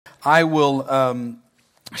I will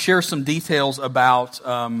share some details about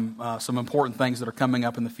some important things that are coming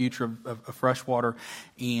up in the future of Freshwater.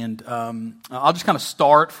 And I'll just kind of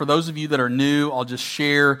start. For those of you that are new, I'll just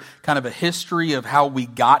share kind of a history of how we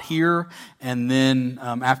got here. And then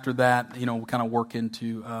after that, we'll kind of work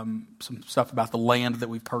into some stuff about the land that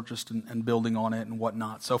we've purchased and building on it and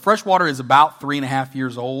whatnot. So Freshwater is about 3.5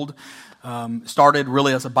 years old. Started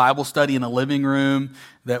really as a Bible study in a living room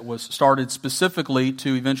that was started specifically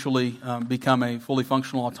to eventually become a fully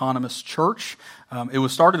functional autonomous church. It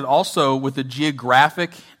was started also with a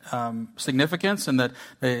geographic significance, and that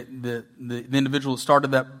the individual that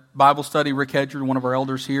started that Bible study, Rick Hedger, one of our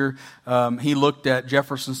elders here, he looked at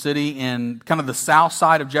Jefferson City and kind of the south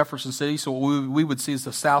side of Jefferson City. So what we would see is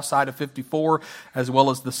the south side of 54, as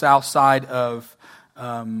well as the south side of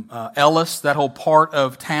Ellis, that whole part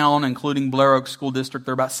of town, including Blair Oak School District.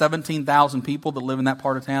 There are about 17,000 people that live in that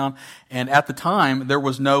part of town. And at the time, there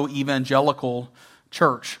was no evangelical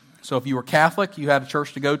church. So if you were Catholic, you had a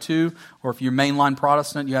church to go to, or if you're mainline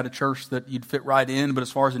Protestant, you had a church that you'd fit right in. But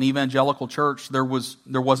as far as an evangelical church, there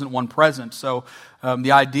wasn't one present. So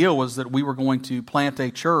the idea was that we were going to plant a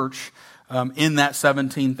church in that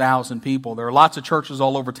 17,000 people. There are lots of churches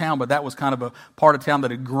all over town, but that was kind of a part of town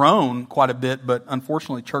that had grown quite a bit, but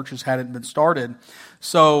unfortunately churches hadn't been started.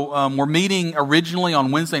 So we're meeting originally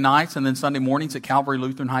on Wednesday nights and then Sunday mornings at Calvary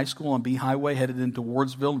Lutheran High School on B Highway, headed into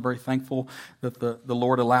Wardsville. I'm very thankful that the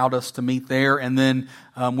Lord allowed us to meet there. And then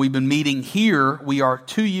we've been meeting here. We are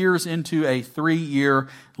 2 years into a 3-year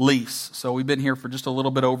lease. So we've been here for just a little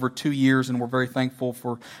bit over 2 years, and we're very thankful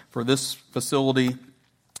for this facility,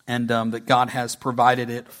 and that God has provided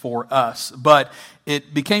it for us. But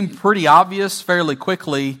it became pretty obvious fairly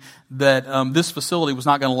quickly that this facility was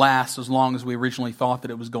not going to last as long as we originally thought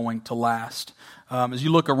that it was going to last. As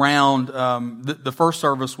you look around, the first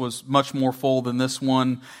service was much more full than this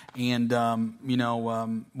one, and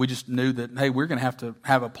we just knew that, hey, we're going to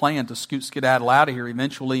have a plan to skedaddle out of here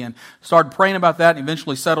eventually, and started praying about that, and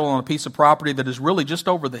eventually settled on a piece of property that is really just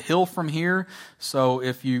over the hill from here. So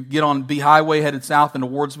if you get on B Highway headed south into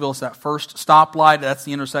Wardsville, it's that first stoplight. That's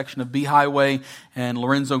the intersection of B Highway and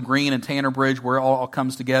Lorenzo Green and Tanner Bridge, where it all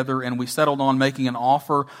comes together. And we settled on making an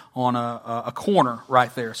offer on a corner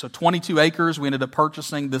right there. So 22 acres we ended up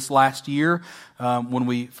purchasing this last year. When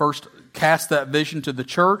we first cast that vision to the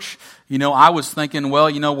church, I was thinking,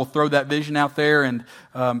 well, we'll throw that vision out there, and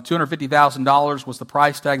 $250,000 was the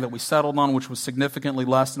price tag that we settled on, which was significantly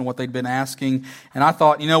less than what they'd been asking. And I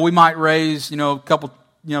thought, we might raise, a couple,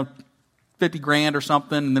 $50,000 or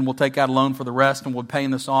something, and then we'll take out a loan for the rest, and we'll be paying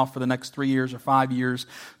this off for the next 3 years or 5 years,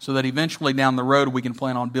 so that eventually down the road we can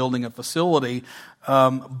plan on building a facility.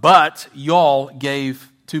 But y'all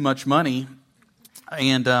gave too much money,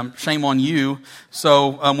 and shame on you.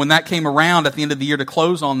 So when that came around at the end of the year to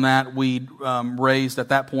close on that, we raised at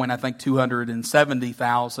that point, I think,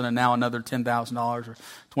 $270,000, and now another $10,000 or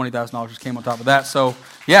 $20,000 just came on top of that. So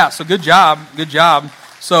yeah, so good job.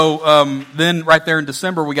 So then right there in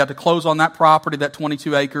December, we got to close on that property, that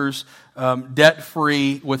 22 acres,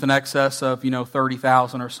 debt-free, with an excess of,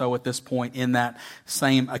 $30,000 or so at this point in that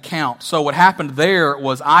same account. So what happened there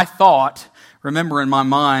was, I thought, remember in my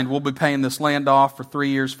mind, we'll be paying this land off for 3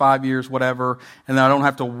 years, 5 years, whatever, and then I don't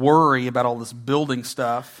have to worry about all this building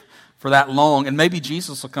stuff for that long, and maybe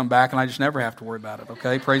Jesus will come back and I just never have to worry about it,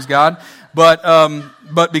 okay? Praise God.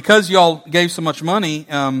 But because y'all gave so much money,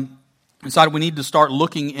 decided we need to start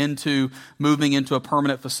looking into moving into a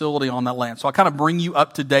permanent facility on that land. So I kind of bring you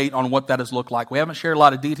up to date on what that has looked like. We haven't shared a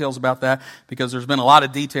lot of details about that because there's been a lot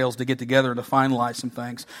of details to get together to finalize some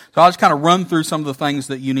things. So I'll just kind of run through some of the things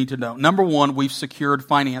that you need to know. Number one, we've secured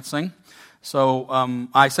financing. So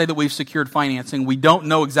I say that we've secured financing. We don't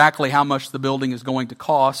know exactly how much the building is going to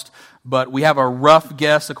cost, but we have a rough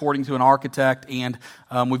guess according to an architect, and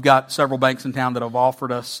we've got several banks in town that have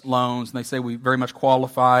offered us loans, and they say we very much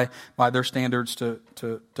qualify by their standards to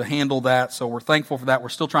handle that. So we're thankful for that. We're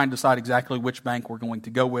still trying to decide exactly which bank we're going to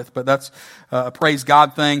go with, but that's a praise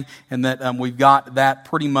God thing, and that we've got that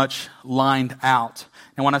pretty much lined out.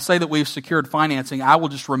 And when I say that we've secured financing, I will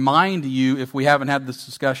just remind you, if we haven't had this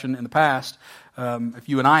discussion in the past, if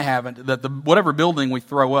you and I haven't, that whatever building we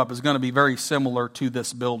throw up is going to be very similar to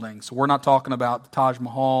this building. So we're not talking about the Taj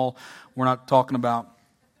Mahal. We're not talking about,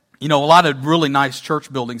 a lot of really nice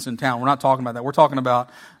church buildings in town. We're not talking about that. We're talking about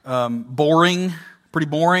pretty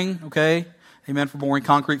boring, okay? Amen for boring.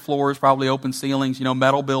 Concrete floors, probably open ceilings,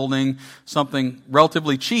 metal building, something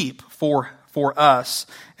relatively cheap for us.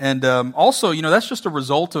 And also, that's just a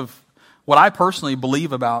result of what I personally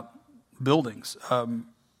believe about buildings. I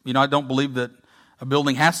don't believe that a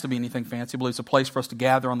building has to be anything fancy. I believe it's a place for us to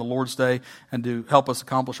gather on the Lord's Day and to help us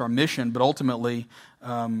accomplish our mission. But ultimately,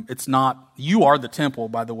 it's not. You are the temple,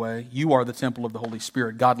 by the way. You are the temple of the Holy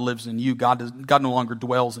Spirit. God lives in you. God no longer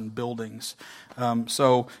dwells in buildings.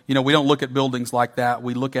 So we don't look at buildings like that.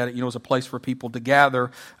 We look at it, as a place for people to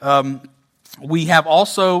gather. We have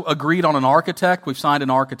also agreed on an architect. We've signed an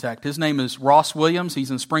architect. His name is Ross Williams.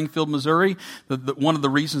 He's in Springfield, Missouri. One of the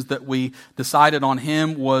reasons that we decided on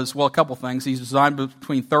him was, a couple things. He's designed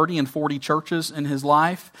between 30 and 40 churches in his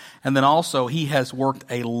life. And then also he has worked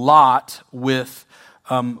a lot with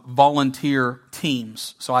volunteer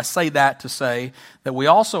teams. So I say that to say that we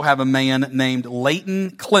also have a man named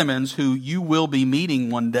Leighton Clemens who you will be meeting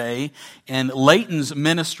one day. And Leighton's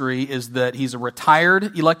ministry is that he's a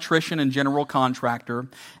retired electrician and general contractor.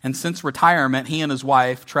 And since retirement, he and his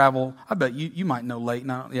wife travel. I bet you might know Leighton.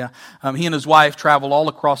 Yeah. He and his wife travel all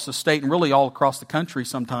across the state and really all across the country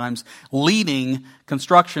sometimes, leading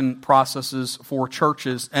construction processes for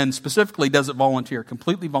churches, and specifically does it volunteer,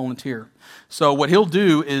 completely volunteer. So what he'll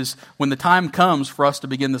do is when the time comes for us to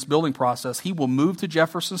begin this building process, he will move to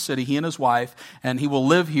Jefferson City, he and his wife, and he will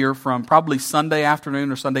live here from probably Sunday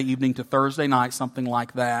afternoon or Sunday evening to Thursday night, something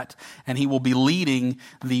like that. And he will be leading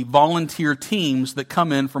the volunteer teams that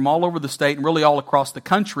come in from all over the state and really all across the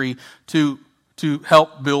country to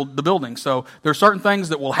help build the building. So there are certain things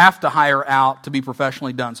that we'll have to hire out to be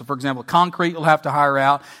professionally done. So for example, concrete you'll have to hire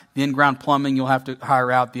out, the in-ground plumbing you'll have to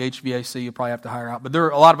hire out, the HVAC you'll probably have to hire out. But there are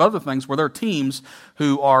a lot of other things where there are teams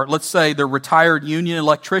who are, let's say they're retired union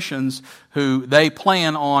electricians who they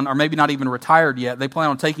plan on, or maybe not even retired yet, they plan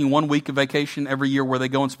on taking 1 week of vacation every year where they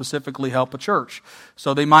go and specifically help a church.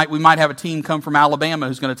 So we might have a team come from Alabama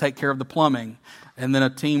who's going to take care of the plumbing. And then a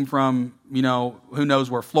team from, who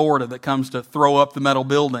knows where, Florida, that comes to throw up the metal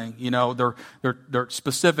building. They're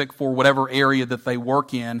specific for whatever area that they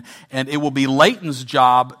work in. And it will be Leighton's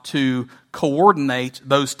job to coordinate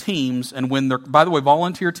those teams. And when they're, by the way,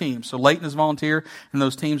 volunteer teams. So Leighton is volunteer, and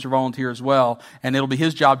those teams are volunteer as well. And it'll be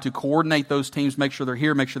his job to coordinate those teams, make sure they're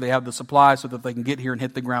here, make sure they have the supplies so that they can get here and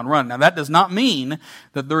hit the ground running. Now, that does not mean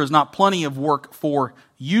that there is not plenty of work for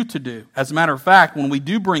you to do. As a matter of fact, when we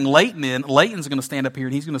do bring Leighton in, Leighton's going to stand up here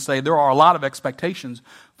and he's going to say there are a lot of expectations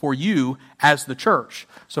for you as the church.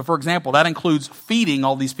 So for example, that includes feeding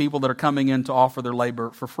all these people that are coming in to offer their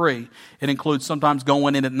labor for free. It includes sometimes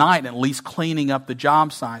going in at night and at least cleaning up the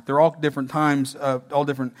job site. They're all different times, all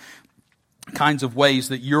different kinds of ways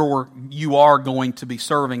that you are going to be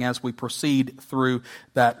serving as we proceed through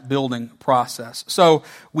that building process. So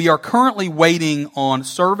we are currently waiting on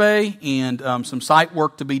survey and some site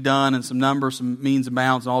work to be done and some numbers, some means and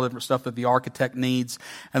bounds and all different stuff that the architect needs.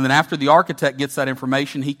 And then after the architect gets that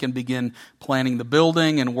information, he can begin planning the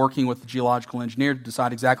building and working with the geological engineer to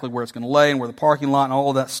decide exactly where it's going to lay and where the parking lot and all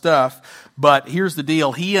of that stuff. But here's the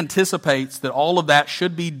deal. He anticipates that all of that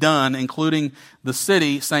should be done, including the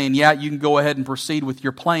city saying, yeah, you can go ahead and proceed with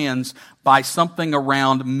your plans by something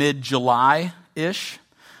around mid-July-ish,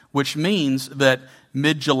 which means that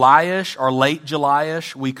mid-July-ish or late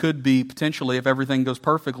July-ish, we could be potentially, if everything goes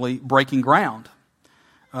perfectly, breaking ground,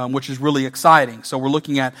 which is really exciting. So we're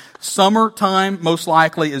looking at summertime, most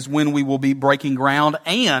likely, is when we will be breaking ground.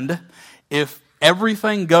 And if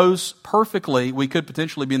everything goes perfectly, we could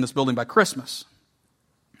potentially be in this building by Christmas.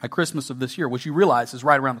 By Christmas of this year, which you realize is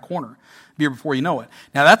right around the corner, the year before you know it.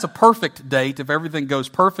 Now, that's a perfect date if everything goes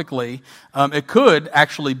perfectly. It could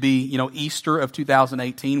actually be, Easter of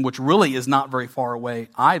 2018, which really is not very far away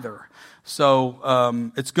either.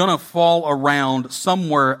 So it's going to fall around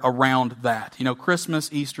somewhere around that, Christmas,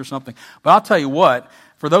 Easter, something. But I'll tell you what,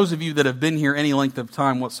 for those of you that have been here any length of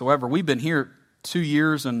time whatsoever, we've been here 2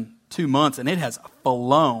 years and 2 months, and it has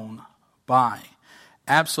flown by.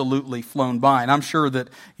 Absolutely flown by. And I'm sure that,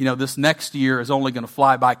 this next year is only going to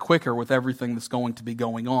fly by quicker with everything that's going to be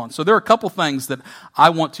going on. So there are a couple things that I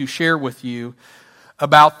want to share with you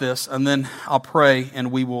about this, and then I'll pray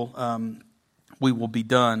and we will be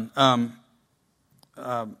done.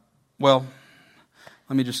 Well, let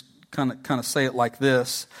me just kind of say it like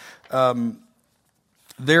this.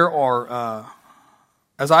 There are,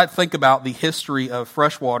 as I think about the history of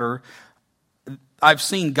Freshwater, I've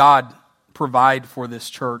seen God provide for this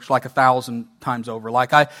church like 1,000 times over.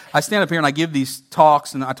 Like I stand up here and I give these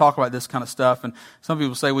talks and I talk about this kind of stuff, and some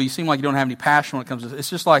people say, well, you seem like you don't have any passion when it comes to this. It's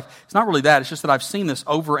just like, it's not really that. It's just that I've seen this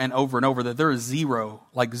over and over and over, that there is zero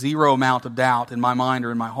amount of doubt in my mind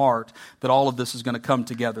or in my heart that all of this is going to come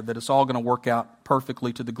together, that it's all going to work out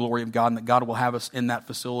perfectly to the glory of God, and that God will have us in that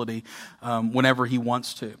facility whenever He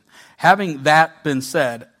wants to. Having that been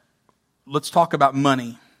said, let's talk about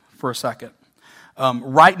money for a second.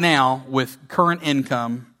 Right now, with current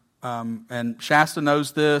income, And Shasta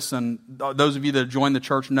knows this, and those of you that have joined the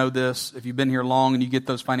church know this. If you've been here long and you get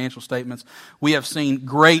those financial statements, we have seen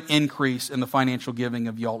great increase in the financial giving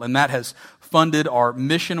of y'all, and that has funded our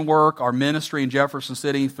mission work, our ministry in Jefferson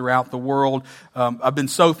City, throughout the world. I've been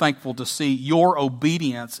so thankful to see your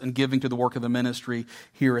obedience in giving to the work of the ministry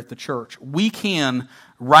here at the church. We can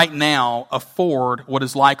right now afford what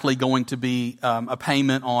is likely going to be a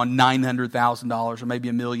payment on $900,000 or maybe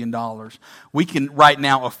 $1 million. We can right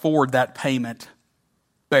now afford that payment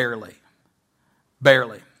barely.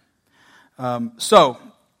 So,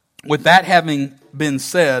 with that having been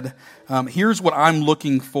said, here's what I'm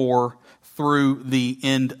looking for through the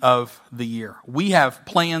end of the year. We have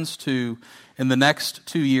plans to, in the next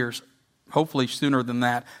 2 years, hopefully sooner than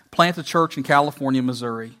that, plant a church in California,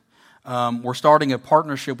 Missouri. We're starting a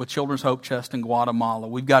partnership with Children's Hope Chest in Guatemala.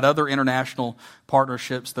 We've got other international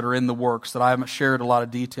partnerships that are in the works that I haven't shared a lot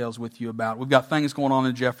of details with you about. We've got things going on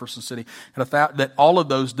in Jefferson City that all of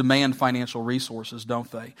those demand financial resources,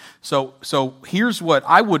 don't they? So here's what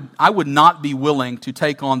I would not be willing to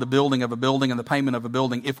take on the building of a building and the payment of a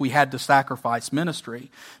building if we had to sacrifice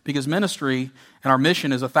ministry, because ministry and our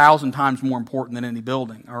mission is 1,000 times more important than any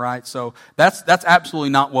building, all right? So that's absolutely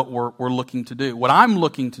not what we're looking to do. What I'm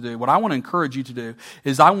looking to do, what I want to encourage you to do,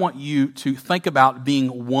 is I want you to think about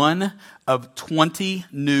being one of 20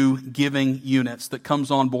 new giving units that comes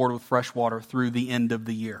on board with Freshwater through the end of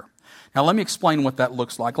the year. Now, let me explain what that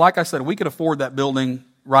looks like. Like I said, we could afford that building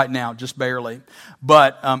right now, just barely.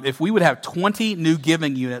 But if we would have 20 new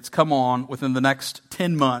giving units come on within the next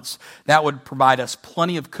 10 months, that would provide us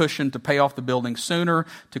plenty of cushion to pay off the building sooner,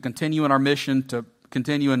 to continue in our mission, to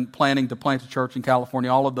continue in planning to plant a church in California,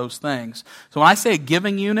 all of those things. So when I say a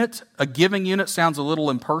giving unit sounds a little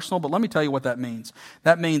impersonal, but let me tell you what that means.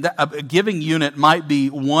 That means that a giving unit might be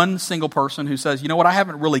one single person who says, you know what, I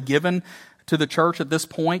haven't really given to the church at this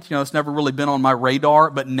point. You know, it's never really been on my radar,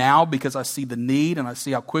 but now, because I see the need and I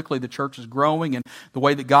see how quickly the church is growing and the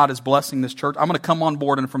way that God is blessing this church, I'm going to come on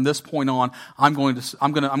board, and from this point on, I'm going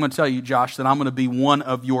to tell you, Josh, that I'm going to be one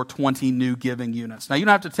of your 20 new giving units. Now, you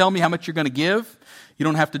don't have to tell me how much you're going to give. You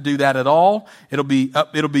don't have to do that at all. It'll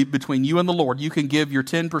be between you and the Lord. You can give your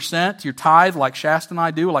 10%, your tithe, like Shasta and I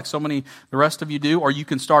do, like so many the rest of you do, or you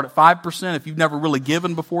can start at 5%. If you've never really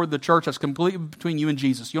given before the church, that's completely between you and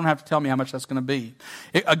Jesus. You don't have to tell me how much that's going to be.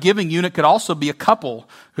 A giving unit could also be a couple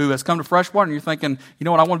who has come to Freshwater, and you're thinking, you know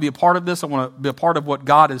what, I want to be a part of this. I want to be a part of what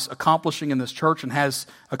God is accomplishing in this church and has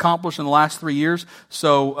accomplished in the last 3 years.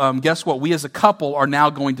 So guess what? We as a couple are now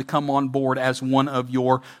going to come on board as one of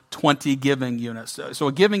your 20 giving units. So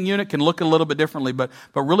a giving unit can look a little bit differently, but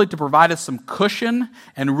really to provide us some cushion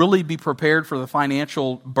and really be prepared for the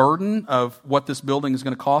financial burden of what this building is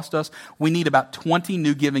going to cost us, we need about 20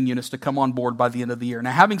 new giving units to come on board by the end of the year.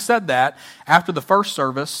 Now, having said that, after the first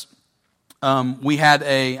service, we had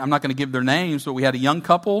I'm not going to give their names, but we had a young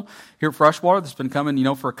couple here at Freshwater that's been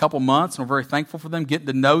coming, for a couple months, and we're very thankful for them, getting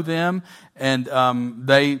to know them. And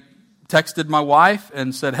they texted my wife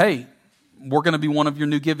and said, hey, we're going to be one of your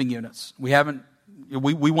new giving units. We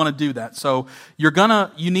want to do that. So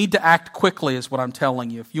you need to act quickly is what I'm telling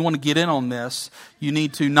you. If you want to get in on this, you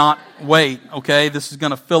need to not wait, okay? This is going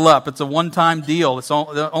to fill up. It's a one-time deal. It's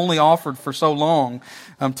only offered for so long,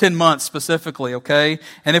 10 months specifically, okay?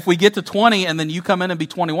 And if we get to 20 and then you come in and be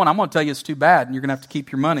 21, I'm going to tell you it's too bad and you're going to have to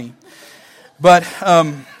keep your money. But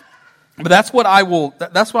that's what I will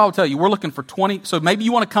tell you. We're looking for 20. So maybe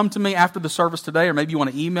you want to come to me after the service today, or maybe you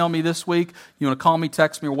want to email me this week. You want to call me,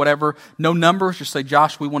 text me, or whatever. No numbers. Just say,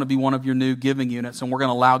 Josh, we want to be one of your new giving units, and we're going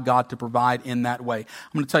to allow God to provide in that way.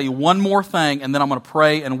 I'm going to tell you one more thing, and then I'm going to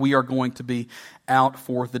pray, and we are going to be out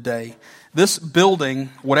for the day. This building,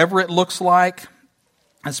 whatever it looks like,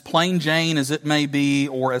 as plain Jane as it may be,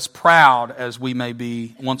 or as proud as we may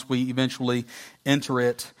be once we eventually enter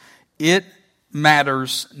it, it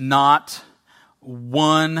matters not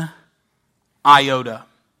one iota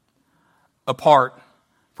apart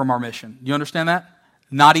from our mission. You understand that?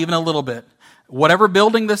 Not even a little bit. Whatever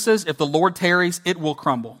building this is, if the Lord tarries, it will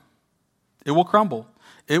crumble. It will crumble.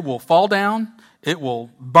 It will fall down. It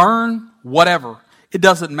will burn, whatever. It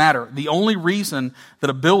doesn't matter. The only reason that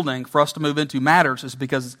a building for us to move into matters is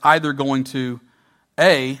because it's either going to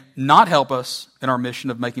A, not help us in our mission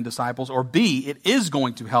of making disciples, or B, it is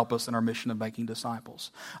going to help us in our mission of making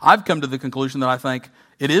disciples. I've come to the conclusion that I think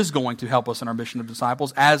it is going to help us in our mission of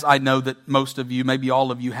disciples, as I know that most of you, maybe all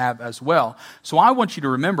of you have as well. So I want you to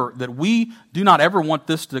remember that we do not ever want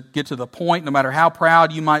this to get to the point, no matter how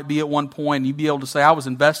proud you might be at one point, and you'd be able to say, I was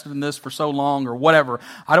invested in this for so long, or whatever.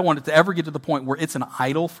 I don't want it to ever get to the point where it's an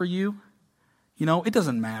idol for you. It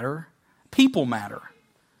doesn't matter. People matter.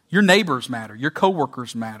 Your neighbors matter. Your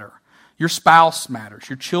coworkers matter. Your spouse matters.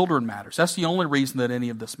 Your children matters. That's the only reason that any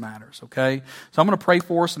of this matters, okay? So I'm going to pray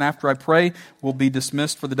for us, and after I pray, we'll be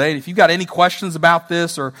dismissed for the day. And if you've got any questions about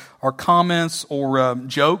this or comments or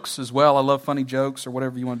jokes as well, I love funny jokes or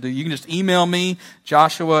whatever you want to do, you can just email me,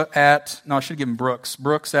 Joshua at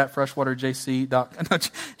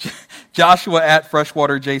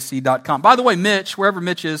freshwaterjc.com. By the way, Mitch, wherever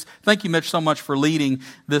Mitch is, thank you, Mitch, so much for leading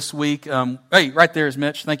this week. Hey, right there is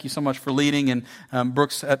Mitch. Thank you so much for leading. And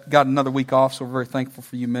Brooks got another week off, so we're very thankful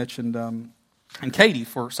for you, Mitch, and Katie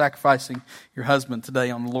for sacrificing your husband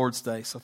today on the Lord's Day. So